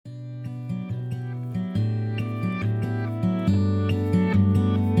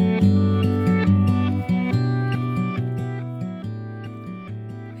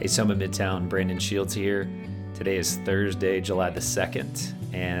Soma Midtown, Brandon Shields here. Today is Thursday, July the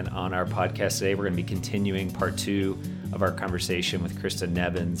 2nd, and on our podcast today, we're going to be continuing part 2 of our conversation with Krista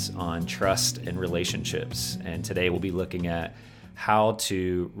Nevins on trust and relationships. And today we'll be looking at how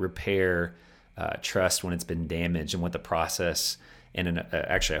to repair trust when it's been damaged and what the process and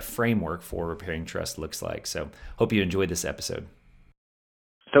actually a framework for repairing trust looks like. So hope you enjoyed this episode.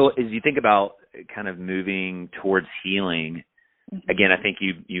 So as you think about kind of moving towards healing, again, I think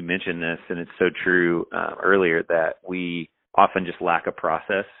you mentioned this, and it's so true earlier, that we often just lack a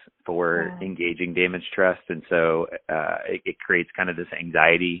process for engaging damaged trust. And so it creates kind of this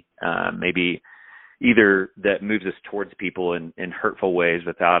anxiety, maybe either that moves us towards people in hurtful ways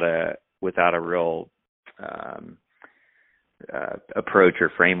without a real approach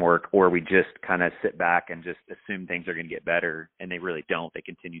or framework, or we just kind of sit back and just assume things are going to get better, and they really don't. They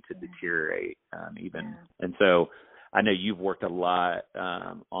continue to deteriorate even. And so I know you've worked a lot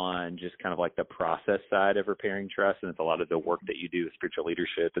on just kind of like the process side of repairing trust, and it's a lot of the work that you do with spiritual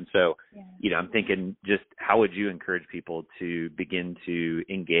leadership. And so, I'm thinking, just how would you encourage people to begin to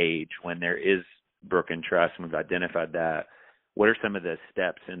engage when there is broken trust, and we've identified that? What are some of the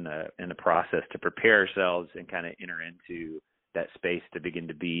steps in the process to prepare ourselves and kind of enter into that space to begin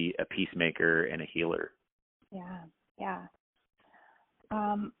to be a peacemaker and a healer?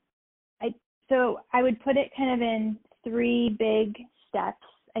 So I would put it kind of in 3 big steps.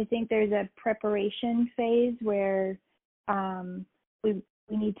 I think there's a preparation phase where we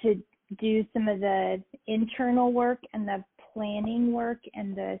need to do some of the internal work and the planning work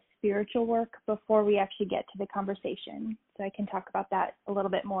and the spiritual work before we actually get to the conversation. So I can talk about that a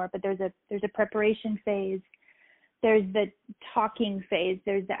little bit more, but there's a preparation phase. There's the talking phase.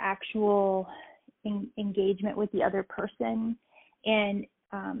 There's the actual engagement with the other person. And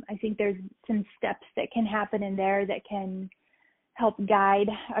I think there's some steps that can happen in there that can help guide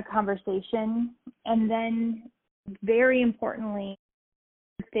a conversation. And then, very importantly,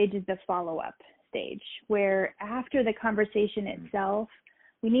 the stage is the follow-up stage, where after the conversation itself,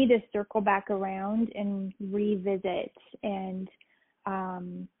 we need to circle back around and revisit and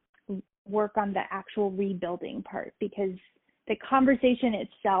work on the actual rebuilding part, because the conversation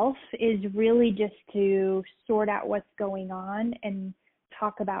itself is really just to sort out what's going on and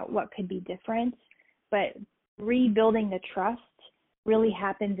talk about what could be different. But rebuilding the trust really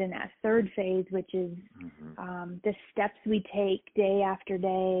happens in that third phase, which is the steps we take day after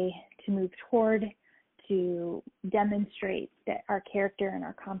day to move toward, to demonstrate that our character and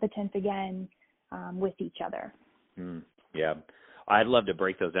our competence again with each other. Yeah. I'd love to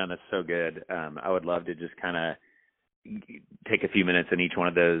break those down. That's so good. I would love to just kind of take a few minutes in each one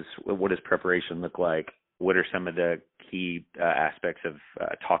of those. What does preparation look like? What are some of the key aspects of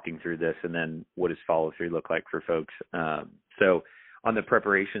talking through this? And then what does follow through look like for folks? So on the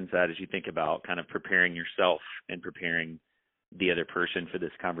preparation side, as you think about kind of preparing yourself and preparing the other person for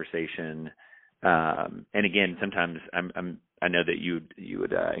this conversation, and again, sometimes I know that you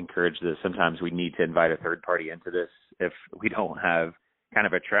would encourage this. Sometimes we need to invite a third party into this if we don't have kind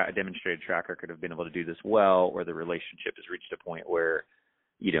of a demonstrated track record of being able to do this well, or the relationship has reached a point where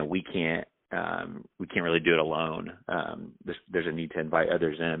we can't really do it alone. There's a need to invite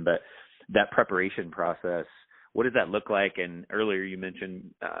others in. But that preparation process, what does that look like? And earlier you mentioned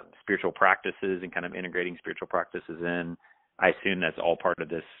spiritual practices and kind of integrating spiritual practices in. I assume that's all part of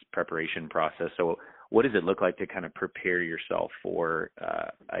this preparation process. So what does it look like to kind of prepare yourself for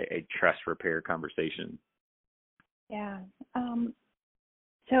a trust repair conversation?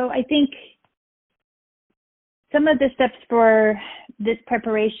 So I think some of the steps for this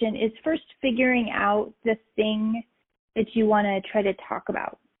preparation is first figuring out the thing that you want to try to talk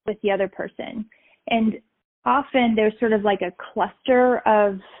about with the other person. And often there's sort of like a cluster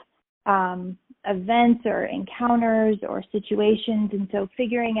of events or encounters or situations. And so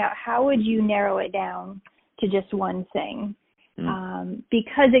figuring out how would you narrow it down to just one thing.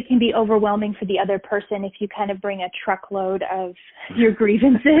 Because it can be overwhelming for the other person if you kind of bring a truckload of your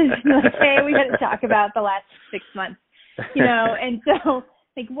grievances. Like, hey, we got to talk about the last 6 months, and so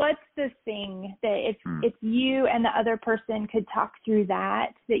like, what's the thing that if you and the other person could talk through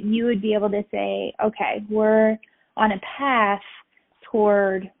that you would be able to say, okay, we're on a path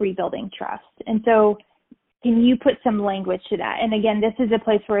toward rebuilding trust. And so can you put some language to that? And again, this is a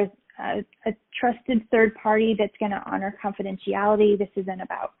place where a trusted third party that's going to honor confidentiality. This isn't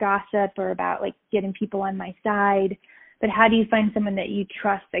about gossip or about like getting people on my side, but how do you find someone that you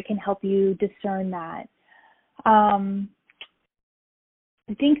trust that can help you discern that? I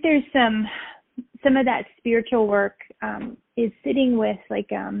think there's some of that spiritual work is sitting with like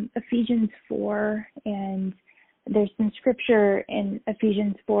Ephesians 4 and there's some scripture in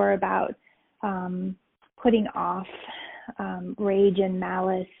Ephesians 4 about putting off rage and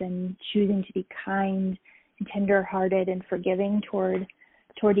malice and choosing to be kind and tenderhearted and forgiving toward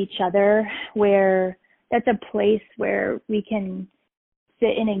each other, where that's a place where we can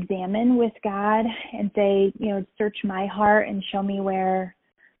sit and examine with God and say, search my heart and show me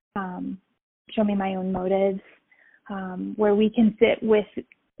show me my own motives, where we can sit with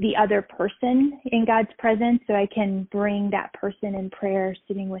the other person in God's presence, so I can bring that person in prayer,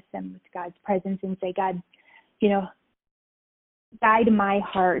 sitting with them with God's presence, and say, God, guide my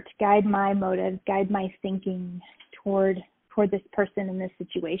heart, guide my motives, guide my thinking toward this person in this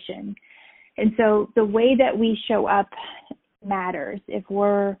situation. And so the way that we show up matters. If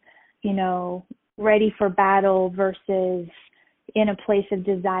we're, ready for battle versus in a place of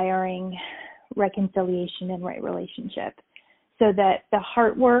desiring reconciliation and right relationship. So that the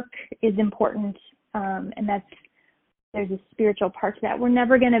heart work is important, and there's a spiritual part to that. We're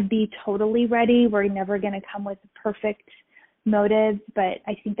never going to be totally ready. We're never going to come with perfect motives, but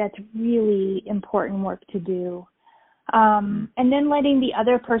I think that's really important work to do. And then letting the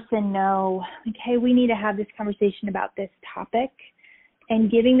other person know, hey, we need to have this conversation about this topic, and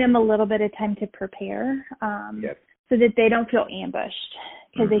giving them a little bit of time to prepare, so that they don't feel ambushed.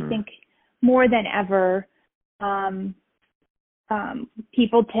 Because I think more than ever,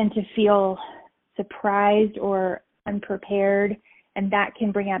 people tend to feel surprised or unprepared, and that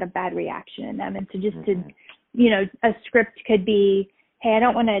can bring out a bad reaction in them. And so just to, a script could be, hey, I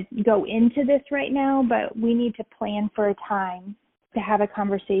don't want to go into this right now, but we need to plan for a time to have a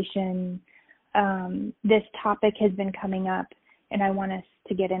conversation. This topic has been coming up, and I want us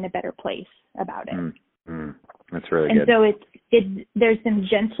to get in a better place about it. That's really and good. And so there's some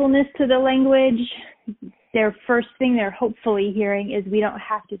gentleness to the language. Their first thing they're hopefully hearing is, we don't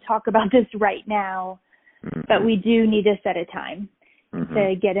have to talk about this right now, but we do need to set a time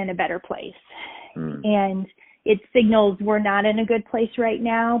to get in a better place. And it signals we're not in a good place right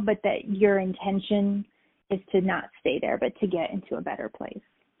now, but that your intention is to not stay there, but to get into a better place.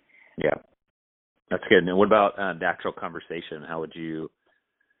 Yeah, that's good. And what about the actual conversation? How would you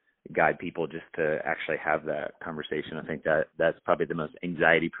guide people just to actually have that conversation? I think that's probably the most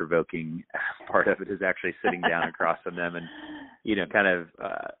anxiety provoking part of it, is actually sitting down across from them and, kind of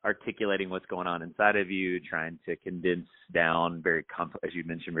articulating what's going on inside of you, trying to condense down as you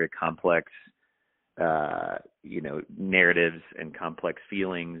mentioned, very complex, narratives and complex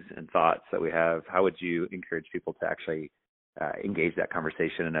feelings and thoughts that we have. How would you encourage people to actually engage that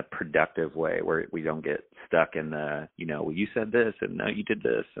conversation in a productive way, where we don't get stuck in the, well, you said this and no, you did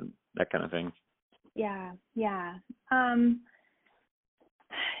this, and that kind of thing? Yeah.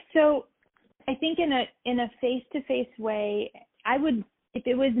 So I think in a face-to-face way, I would, if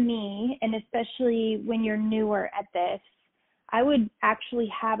it was me, and especially when you're newer at this, I would actually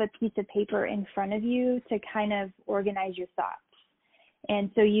have a piece of paper in front of you to kind of organize your thoughts. And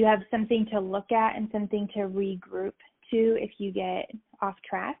so you have something to look at and something to regroup to if you get off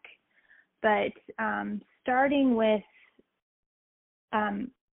track. But starting with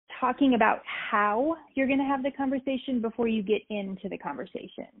talking about how you're going to have the conversation before you get into the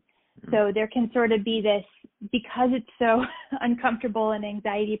conversation. So there can sort of be this, because it's so uncomfortable and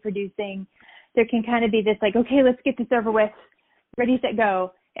anxiety producing, there can kind of be this like, okay, let's get this over with, ready, set,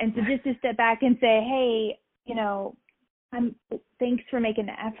 go. And so just to step back and say, hey, thanks for making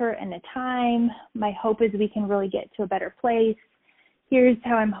the effort and the time. My hope is we can really get to a better place. Here's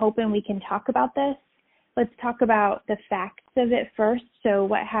how I'm hoping we can talk about this. Let's talk about the facts of it first. So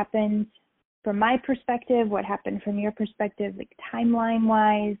what happened from my perspective, what happened from your perspective, like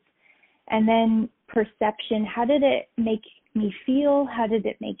timeline-wise, and then perception. How did it make me feel? How did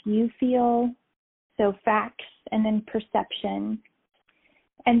it make you feel? So facts, and then perception,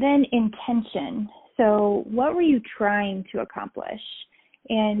 and then intention. So what were you trying to accomplish?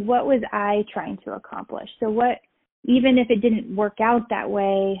 And what was I trying to accomplish? So what, even if it didn't work out that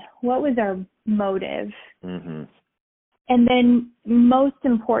way, what was our motive? And then most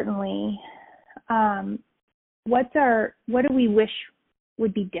importantly, what do we wish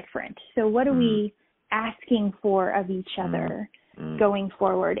would be different? So what are we asking for of each other going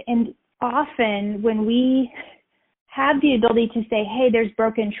forward? And often when we have the ability to say, hey, there's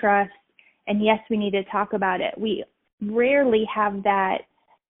broken trust, and yes, we need to talk about it, we rarely have that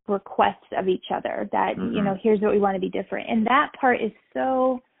request of each other that, here's what we want to be different. And that part is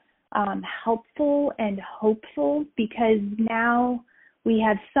so helpful and hopeful, because now we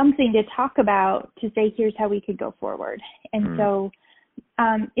have something to talk about to say, here's how we could go forward. And so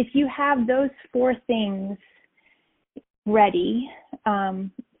if you have those four things ready,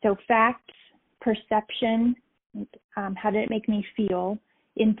 so facts, perception, How did it make me feel?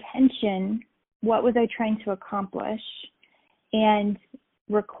 Intention, what was I trying to accomplish? And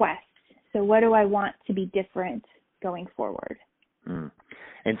request. So what do I want to be different going forward?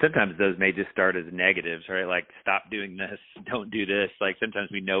 And sometimes those may just start as negatives, right? Like, stop doing this, don't do this. Like, sometimes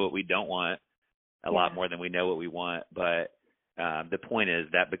we know what we don't want a lot more than we know what we want. But the point is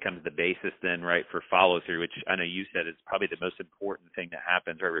that becomes the basis then, right, for follow through, which I know you said is probably the most important thing that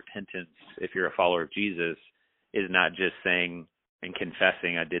happens, right? Repentance, if you're a follower of Jesus, is not just saying and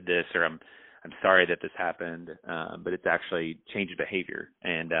confessing, I did this, or I'm sorry that this happened, but it's actually changed behavior.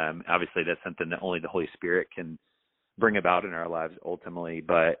 And obviously that's something that only the Holy Spirit can bring about in our lives ultimately,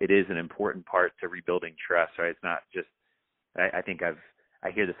 but it is an important part to rebuilding trust, right? It's not just, I think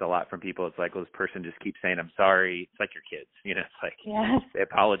I hear this a lot from people. It's like, well, this person just keeps saying, I'm sorry. It's like your kids, it's like, they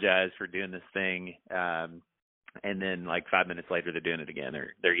apologize for doing this thing. And then like 5 minutes later, they're doing it again,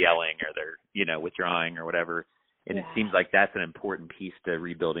 or they're yelling, or they're, withdrawing or whatever. And it seems like that's an important piece to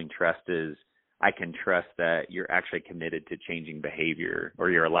rebuilding trust is, I can trust that you're actually committed to changing behavior,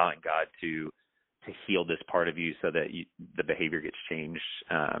 or you're allowing God to heal this part of you so that the behavior gets changed.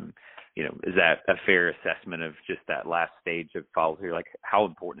 Is that a fair assessment of just that last stage of follow through? Like, how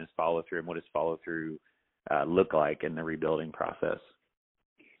important is follow through, and what does follow through look like in the rebuilding process?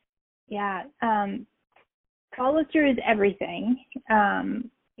 Yeah. Follow through is everything.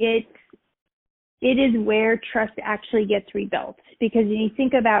 It is where trust actually gets rebuilt, because when you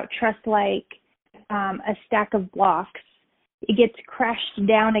think about trust like a stack of blocks, it gets crashed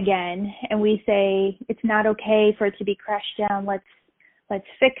down again, and we say it's not okay for it to be crashed down. Let's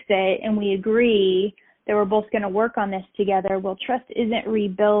fix it, and we agree that we're both going to work on this together. Well, trust isn't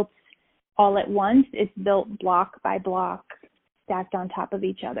rebuilt all at once. It's built block by block, stacked on top of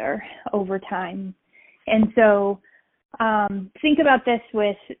each other over time. And so think about this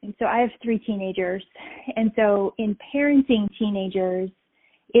so I have 3 teenagers, and so in parenting teenagers,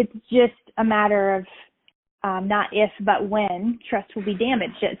 it's just a matter of not if, but when trust will be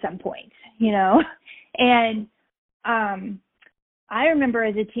damaged at some point, And I remember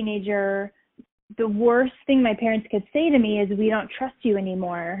as a teenager, the worst thing my parents could say to me is, we don't trust you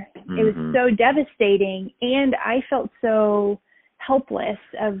anymore. Mm-hmm. It was so devastating. And I felt so helpless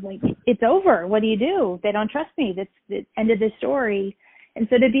of like, it's over. What do you do? They don't trust me. That's the end of the story. And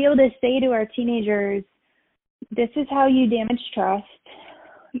so to be able to say to our teenagers, this is how you damage trust.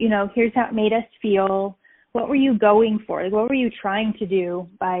 Here's how it made us feel. What were you going for? What were you trying to do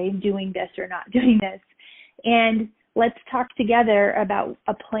by doing this or not doing this? And let's talk together about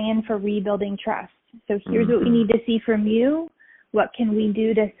a plan for rebuilding trust. So here's what we need to see from you. What can we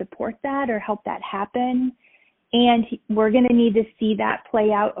do to support that or help that happen? And we're going to need to see that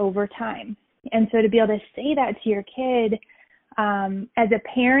play out over time. And so to be able to say that to your kid, as a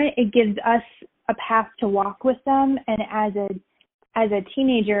parent, it gives us a path to walk with them. And as a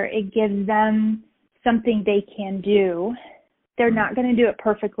teenager, it gives them something they can do. They're not going to do it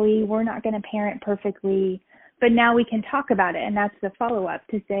perfectly. We're not going to parent perfectly. But now we can talk about it, and that's the follow-up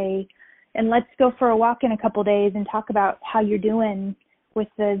to say, and let's go for a walk in a couple days and talk about how you're doing with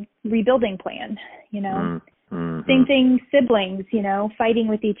the rebuilding plan, Same thing, siblings, fighting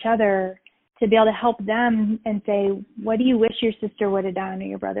with each other, to be able to help them and say, what do you wish your sister would have done or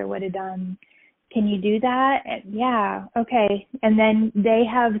your brother would have done? Can you do that? And, yeah, okay. And then they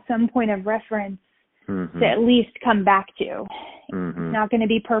have some point of reference to at least come back to. It's not going to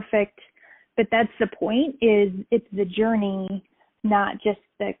be perfect, but that's the point, is it's the journey, not just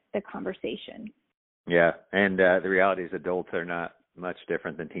the conversation. Yeah. And the reality is adults are not much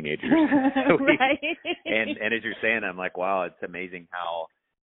different than teenagers. Right. And as you're saying, I'm like, wow, it's amazing how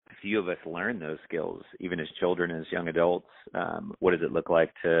few of us learn those skills, even as children, as young adults. What does it look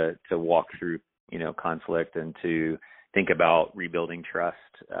like to walk through, conflict, and to think about rebuilding trust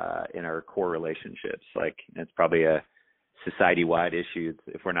in our core relationships? Like, it's probably a society-wide issue.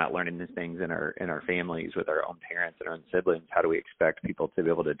 If we're not learning these things in our families with our own parents and our own siblings, how do we expect people to be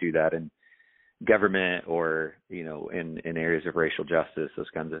able to do that in government or, in areas of racial justice, those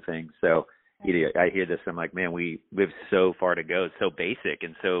kinds of things? So I hear this, I'm like, man, we have so far to go. It's so basic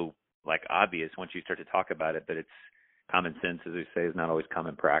and so like obvious once you start to talk about it, but it's common sense, as we say, is not always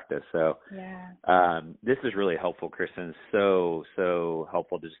common practice. So this is really helpful, Kristen. So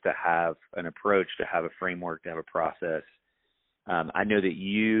helpful just to have an approach, to have a framework, to have a process. I know that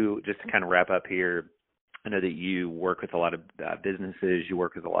you, just to kind of wrap up here, I know that you work with a lot of businesses, you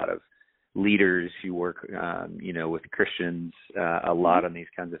work with a lot of leaders, you work, with Christians a lot on these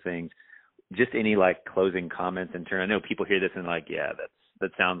kinds of things. Just any like closing comments in turn. I know people hear this and like, yeah,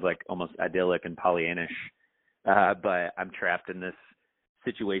 that sounds like almost idyllic and Pollyannish, but I'm trapped in this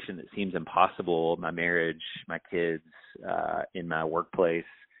situation that seems impossible, my marriage, my kids, in my workplace,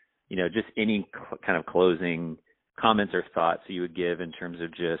 just any kind of closing comments or thoughts you would give in terms of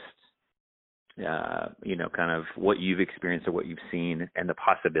just, kind of what you've experienced or what you've seen and the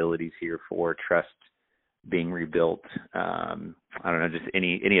possibilities here for trust being rebuilt. I don't know, just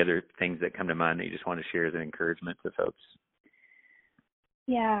any other things that come to mind that you just want to share as an encouragement to folks.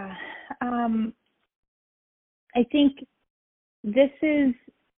 Yeah. I think this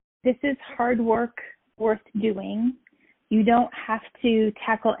is hard work worth doing. You don't have to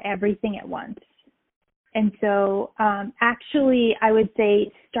tackle everything at once. And so actually, I would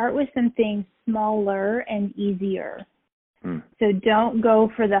say start with something smaller and easier. So don't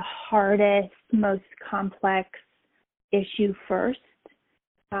go for the hardest, most complex issue first.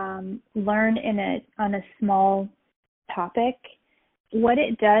 Learn on a small topic. What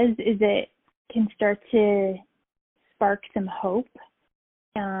it does is it can start to spark some hope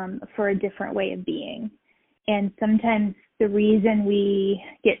for a different way of being. And sometimes the reason we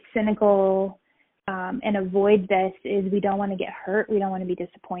get cynical and avoid this is we don't want to get hurt. We don't want to be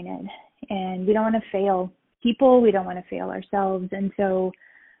disappointed. And we don't want to fail people. We don't want to fail ourselves. And so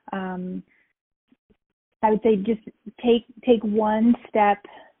I would say just take one step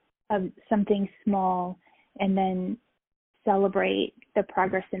of something small and then celebrate the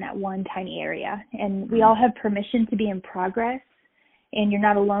progress in that one tiny area. And we all have permission to be in progress, and you're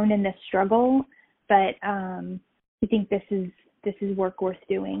not alone in this struggle, but I think this is work worth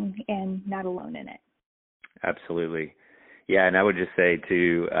doing and not alone in it. Absolutely. Yeah, and I would just say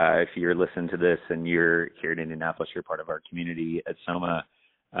too, if you're listening to this and you're here in Indianapolis, you're part of our community at Soma.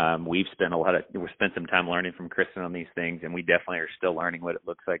 We've spent some time learning from Kristen on these things, and we definitely are still learning what it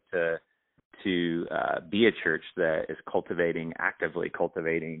looks like to be a church that is actively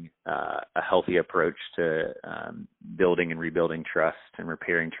cultivating a healthy approach to building and rebuilding trust and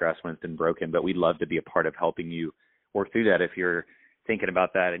repairing trust when it's been broken. But we'd love to be a part of helping you work through that. If you're thinking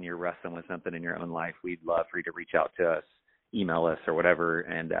about that and you're wrestling with something in your own life, we'd love for you to reach out to us, email us or whatever,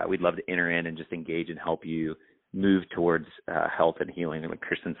 and we'd love to enter in and just engage and help you move towards health and healing. And like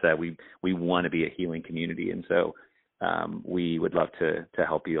Kristen said, we want to be a healing community, and so we would love to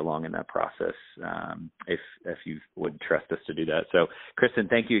help you along in that process if you would trust us to do that. So Kristen,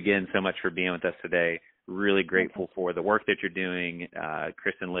 thank you again so much for being with us today. Really grateful for the work that you're doing.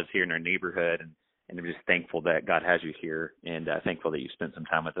 Kristen lives here in our neighborhood, and I'm just thankful that God has you here, and thankful that you spent some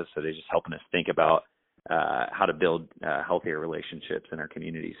time with us today just helping us think about how to build healthier relationships in our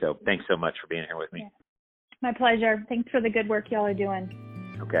community. So thanks so much for being here with me. Yeah. My pleasure. Thanks for the good work y'all are doing.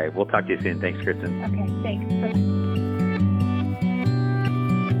 Okay. We'll talk to you soon. Thanks, Kristen. Okay. Thanks. Bye.